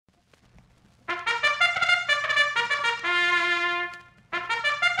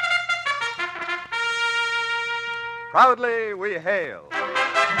Proudly we hail.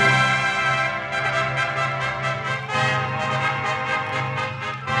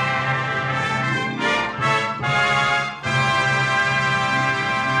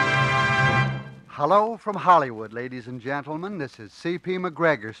 Hello from Hollywood, ladies and gentlemen. This is C.P.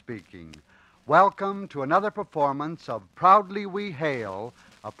 McGregor speaking. Welcome to another performance of Proudly We Hail,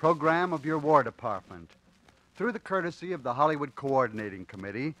 a program of your War Department. Through the courtesy of the Hollywood Coordinating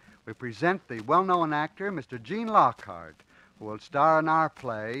Committee, we present the well-known actor, Mr. Gene Lockhart, who will star in our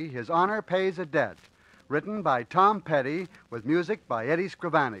play, His Honor Pays a Debt, written by Tom Petty with music by Eddie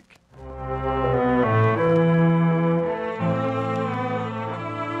Scrivanik.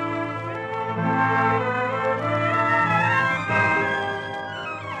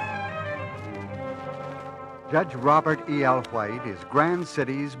 Judge Robert E. L. White is Grand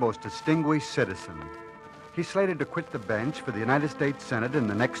City's most distinguished citizen. He's slated to quit the bench for the United States Senate in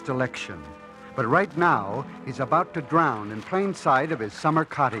the next election. But right now, he's about to drown in plain sight of his summer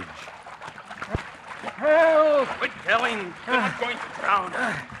cottage. Help! Quit yelling. You're not going to drown.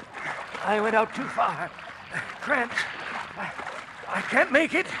 I went out too far. Cramped. I can't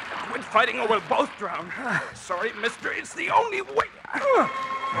make it. Quit fighting or we'll both drown. Sorry, mister. It's the only way.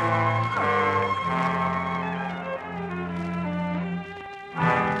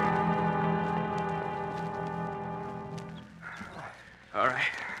 All right.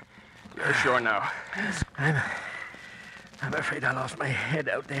 You're ashore now. I'm afraid I lost my head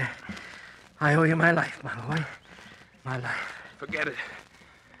out there. I owe you my life, my boy. My life. Forget it.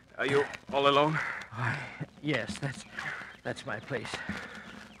 Are you all alone? Why, yes, that's my place.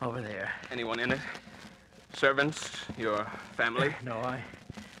 Over there. Anyone in it? Servants? Your family? No,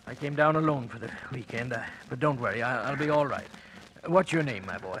 I came down alone for the weekend. But don't worry, I'll be all right. What's your name,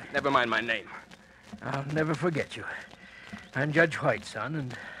 my boy? Never mind my name. I'll never forget you. I'm Judge White's son,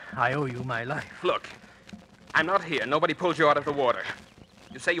 and I owe you my life. Look, I'm not here. Nobody pulled you out of the water.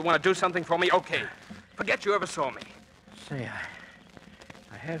 You say you want to do something for me? Okay. Forget you ever saw me. Say,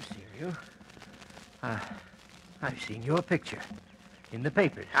 I have seen you. I've seen your picture in the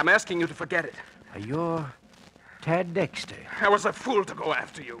papers. I'm asking you to forget it. You're Tad Dexter. I was a fool to go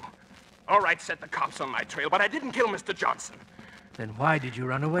after you. All right, set the cops on my trail, but I didn't kill Mr. Johnson. Then why did you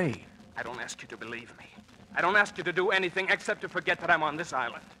run away? I don't ask you to believe me. I don't ask you to do anything except to forget that I'm on this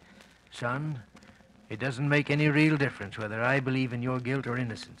island. Son, it doesn't make any real difference whether I believe in your guilt or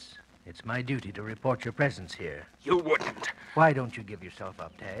innocence. It's my duty to report your presence here. You wouldn't. Why don't you give yourself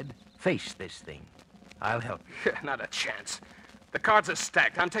up, Tad? Face this thing. I'll help you. Not a chance. The cards are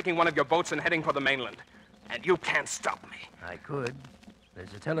stacked. I'm taking one of your boats and heading for the mainland. And you can't stop me. I could.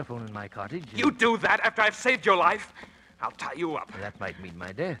 There's a telephone in my cottage. You do that after I've saved your life? I'll tie you up. That might mean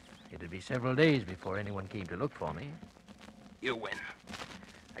my death. It'd be several days before anyone came to look for me. You win.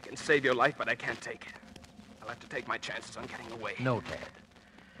 I can save your life, but I can't take it. I'll have to take my chances on getting away. No, Tad.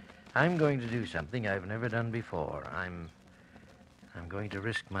 I'm going to do something I've never done before. I'm going to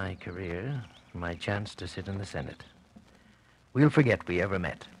risk my career, my chance to sit in the Senate. We'll forget we ever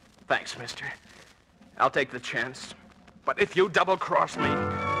met. Thanks, mister. I'll take the chance. But if you double-cross me...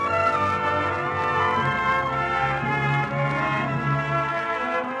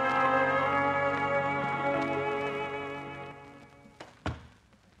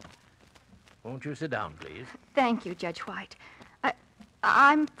 Won't you sit down, please? Thank you, Judge White.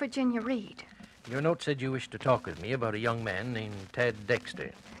 I'm Virginia Reed. Your note said you wished to talk with me about a young man named Tad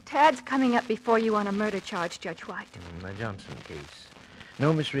Dexter. Tad's coming up before you on a murder charge, Judge White. My Johnson case.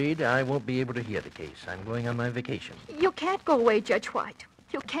 No, Miss Reed, I won't be able to hear the case. I'm going on my vacation. You can't go away, Judge White.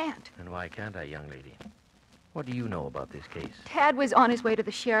 You can't. And why can't I, young lady? What do you know about this case? Tad was on his way to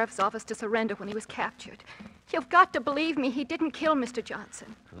the sheriff's office to surrender when he was captured. You've got to believe me, he didn't kill Mr.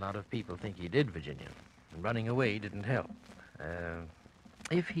 Johnson. A lot of people think he did, Virginia. And running away didn't help.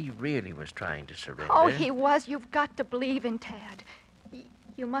 If he really was trying to surrender... Oh, he was. You've got to believe in Tad.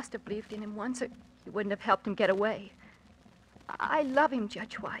 You must have believed in him once, or you wouldn't have helped him get away. I love him,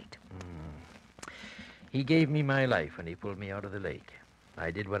 Judge White. He gave me my life when he pulled me out of the lake.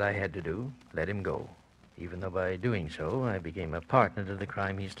 I did what I had to do, let him go. Even though by doing so, I became a partner to the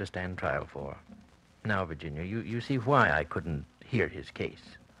crime he's to stand trial for. Now, Virginia, you see why I couldn't hear his case.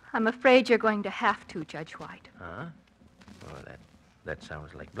 I'm afraid you're going to have to, Judge White. Huh? Well, that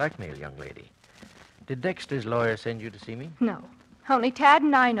sounds like blackmail, young lady. Did Dexter's lawyer send you to see me? No. Only Tad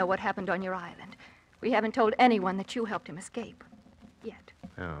and I know what happened on your island. We haven't told anyone that you helped him escape. Yet.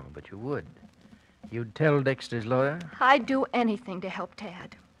 Oh, but you would. You'd tell Dexter's lawyer? I'd do anything to help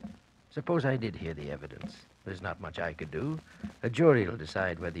Tad. Suppose I did hear the evidence. There's not much I could do. A jury will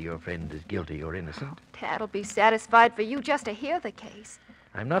decide whether your friend is guilty or innocent. Tad'll be satisfied for you just to hear the case.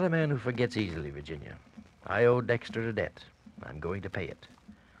 I'm not a man who forgets easily, Virginia. I owe Dexter a debt. I'm going to pay it.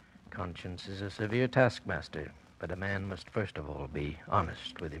 Conscience is a severe taskmaster, but a man must first of all be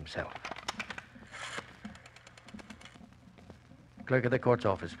honest with himself. Clerk of the court's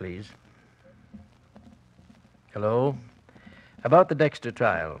office, please. Hello? About the Dexter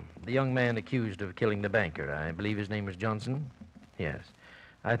trial, the young man accused of killing the banker, I believe his name was Johnson? Yes.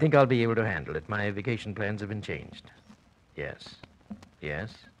 I think I'll be able to handle it. My vacation plans have been changed. Yes.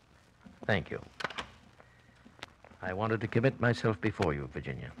 Yes. Thank you. I wanted to commit myself before you,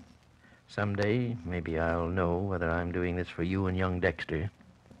 Virginia. Someday, maybe I'll know whether I'm doing this for you and young Dexter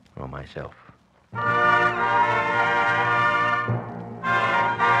or myself.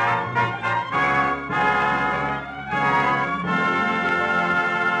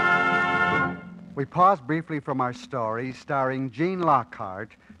 We pause briefly from our story starring Gene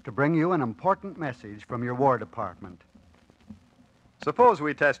Lockhart to bring you an important message from your War Department. Suppose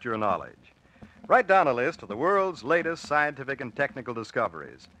we test your knowledge. Write down a list of the world's latest scientific and technical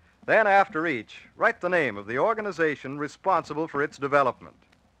discoveries. Then, after each, write the name of the organization responsible for its development.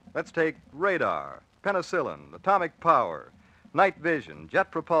 Let's take radar, penicillin, atomic power, night vision,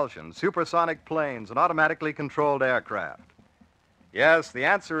 jet propulsion, supersonic planes, and automatically controlled aircraft. Yes, the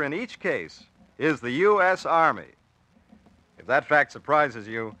answer in each case is the U.S. Army. If that fact surprises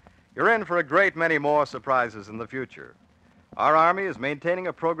you, you're in for a great many more surprises in the future. Our Army is maintaining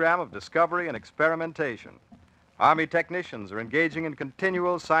a program of discovery and experimentation. Army technicians are engaging in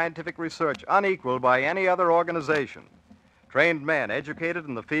continual scientific research unequaled by any other organization. Trained men educated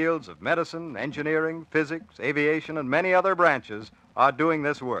in the fields of medicine, engineering, physics, aviation, and many other branches are doing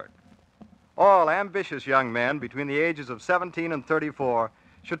this work. All ambitious young men between the ages of 17 and 34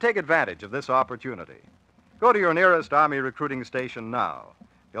 should take advantage of this opportunity. Go to your nearest Army recruiting station now.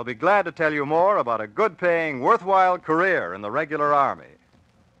 They'll be glad to tell you more about a good-paying, worthwhile career in the regular Army.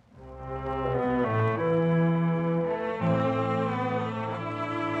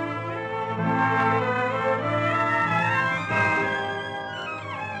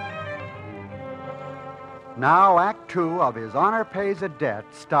 Now, Act Two of His Honor Pays a Debt,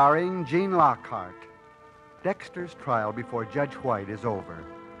 starring Gene Lockhart. Dexter's trial before Judge White is over.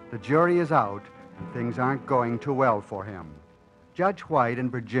 The jury is out, and things aren't going too well for him. Judge White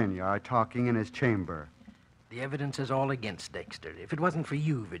and Virginia are talking in his chamber. The evidence is all against Dexter. If it wasn't for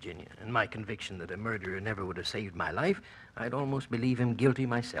you, Virginia, and my conviction that a murderer never would have saved my life, I'd almost believe him guilty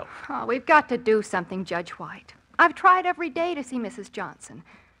myself. Oh, we've got to do something, Judge White. I've tried every day to see Mrs. Johnson,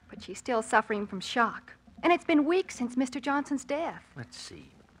 but she's still suffering from shock. And it's been weeks since Mr. Johnson's death. Let's see.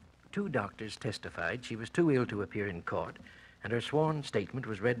 2 doctors testified she was too ill to appear in court, and her sworn statement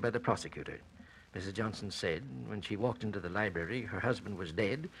was read by the prosecutor. Mrs. Johnson said when she walked into the library, her husband was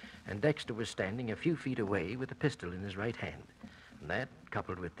dead, and Dexter was standing a few feet away with a pistol in his right hand. And that,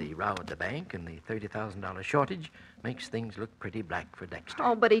 coupled with the row at the bank and the $30,000 shortage, makes things look pretty black for Dexter.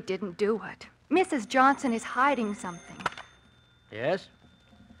 Oh, but he didn't do it. Mrs. Johnson is hiding something. Yes?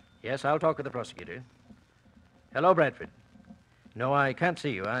 Yes, I'll talk with the prosecutor. Hello, Bradford. No, I can't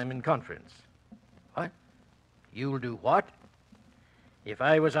see you. I'm in conference. What? You'll do what? If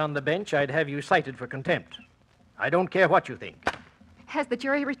I was on the bench, I'd have you cited for contempt. I don't care what you think. Has the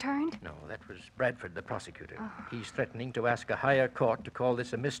jury returned? No, that was Bradford, the prosecutor. Oh. He's threatening to ask a higher court to call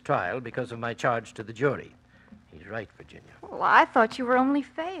this a mistrial because of my charge to the jury. He's right, Virginia. Well, I thought you were only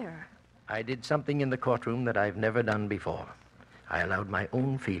fair. I did something in the courtroom that I've never done before. I allowed my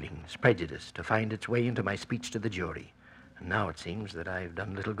own feelings, prejudice, to find its way into my speech to the jury. And now it seems that I've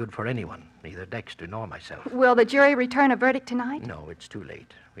done little good for anyone, neither Dexter nor myself. Will the jury return a verdict tonight? No, it's too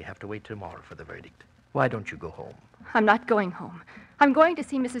late. We have to wait tomorrow for the verdict. Why don't you go home? I'm not going home. I'm going to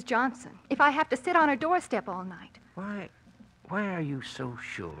see Mrs. Johnson, if I have to sit on her doorstep all night. Why are you so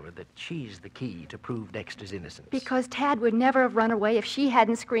sure that she's the key to prove Dexter's innocence? Because Tad would never have run away if she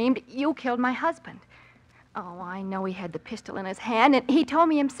hadn't screamed, "You killed my husband." Oh, I know he had the pistol in his hand, and he told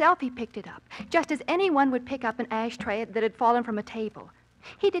me himself he picked it up, just as anyone would pick up an ashtray that had fallen from a table.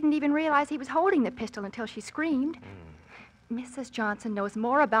 He didn't even realize he was holding the pistol until she screamed. Mrs. Johnson knows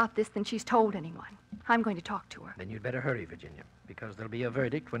more about this than she's told anyone. I'm going to talk to her. Then you'd better hurry, Virginia, because there'll be a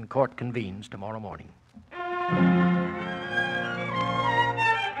verdict when court convenes tomorrow morning.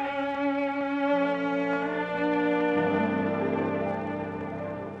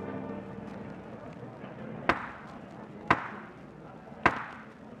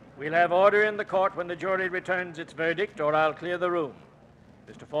 We'll have order in the court when the jury returns its verdict, or I'll clear the room.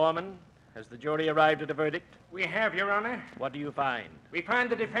 Mr. Foreman, has the jury arrived at a verdict? We have, Your Honor. What do you find? We find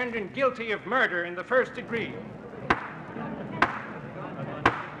the defendant guilty of murder in the first degree.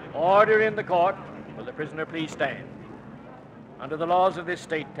 Order in the court. Will the prisoner please stand? Under the laws of this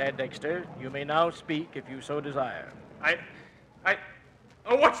state, Tad Dexter, you may now speak if you so desire.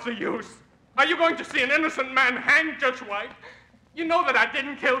 Oh, what's the use? Are you going to see an innocent man hanged, Judge White? You know that I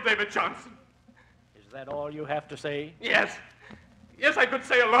didn't kill David Johnson. Is that all you have to say? Yes. Yes, I could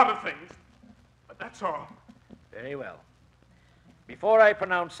say a lot of things. But that's all. Very well. Before I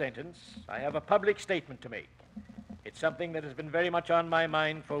pronounce sentence, I have a public statement to make. It's something that has been very much on my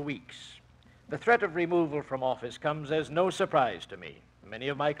mind for weeks. The threat of removal from office comes as no surprise to me. Many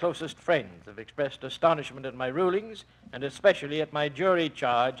of my closest friends have expressed astonishment at my rulings, and especially at my jury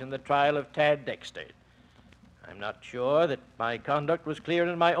charge in the trial of Tad Dexter. I'm not sure that my conduct was clear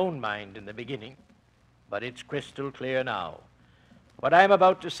in my own mind in the beginning, but it's crystal clear now. What I'm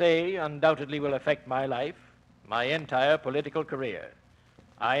about to say undoubtedly will affect my life, my entire political career.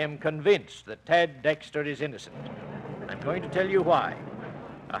 I am convinced that Tad Dexter is innocent. I'm going to tell you why.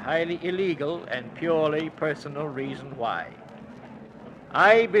 A highly illegal and purely personal reason why.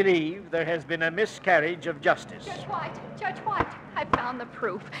 I believe there has been a miscarriage of justice. Judge White, I found the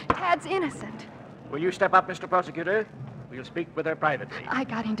proof. Tad's innocent. Will you step up, Mr. Prosecutor? We'll speak with her privately. I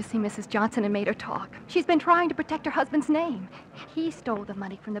got in to see Mrs. Johnson and made her talk. She's been trying to protect her husband's name. He stole the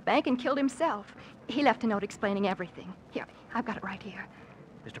money from the bank and killed himself. He left a note explaining everything. Here, I've got it right here.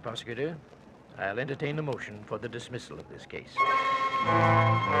 Mr. Prosecutor, I'll entertain a motion for the dismissal of this case.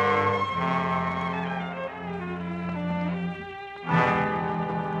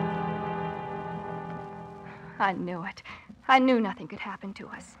 I knew it. I knew nothing could happen to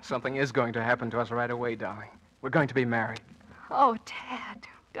us. Something is going to happen to us right away, darling. We're going to be married. Oh, Tad,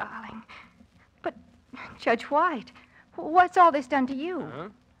 darling. But, Judge White, what's all this done to you? Huh?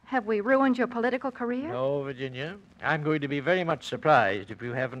 Have we ruined your political career? No, Virginia. I'm going to be very much surprised if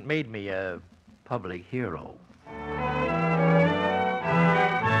you haven't made me a public hero.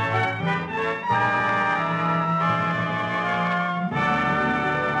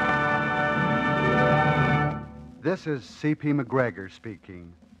 This is C.P. McGregor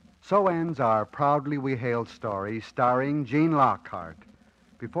speaking. So ends our Proudly We Hail story starring Gene Lockhart.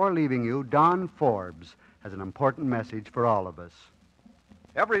 Before leaving you, Don Forbes has an important message for all of us.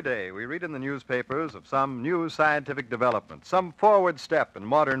 Every day we read in the newspapers of some new scientific development, some forward step in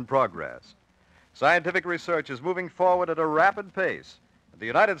modern progress. Scientific research is moving forward at a rapid pace. The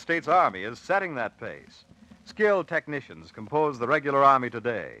United States Army is setting that pace. Skilled technicians compose the regular Army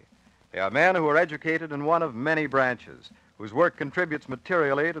today. They are men who are educated in one of many branches, whose work contributes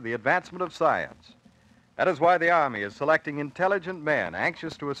materially to the advancement of science. That is why the Army is selecting intelligent men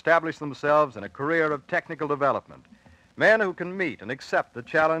anxious to establish themselves in a career of technical development, men who can meet and accept the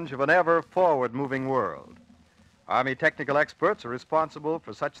challenge of an ever forward-moving world. Army technical experts are responsible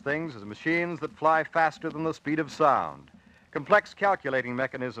for such things as machines that fly faster than the speed of sound, complex calculating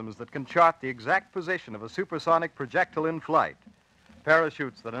mechanisms that can chart the exact position of a supersonic projectile in flight,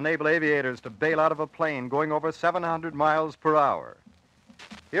 parachutes that enable aviators to bail out of a plane going over 700 miles per hour.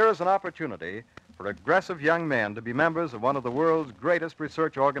 Here is an opportunity for aggressive young men to be members of one of the world's greatest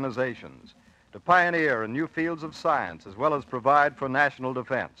research organizations, to pioneer in new fields of science as well as provide for national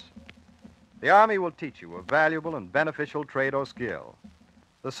defense. The Army will teach you a valuable and beneficial trade or skill.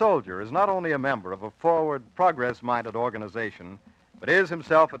 The soldier is not only a member of a forward, progress-minded organization, but is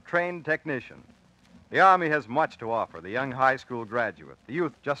himself a trained technician. The Army has much to offer the young high school graduate, the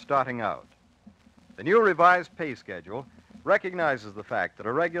youth just starting out. The new revised pay schedule recognizes the fact that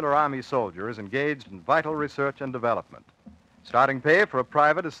a regular Army soldier is engaged in vital research and development. Starting pay for a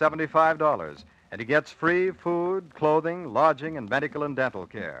private is $75, and he gets free food, clothing, lodging, and medical and dental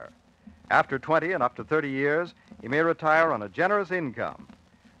care. After 20 and up to 30 years, he may retire on a generous income.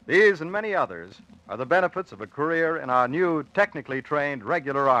 These and many others are the benefits of a career in our new, technically trained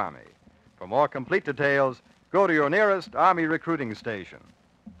regular Army. For more complete details, go to your nearest Army recruiting station.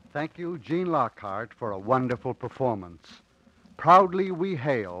 Thank you, Gene Lockhart, for a wonderful performance. Proudly We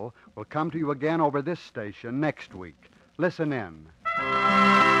Hail will come to you again over this station next week. Listen in.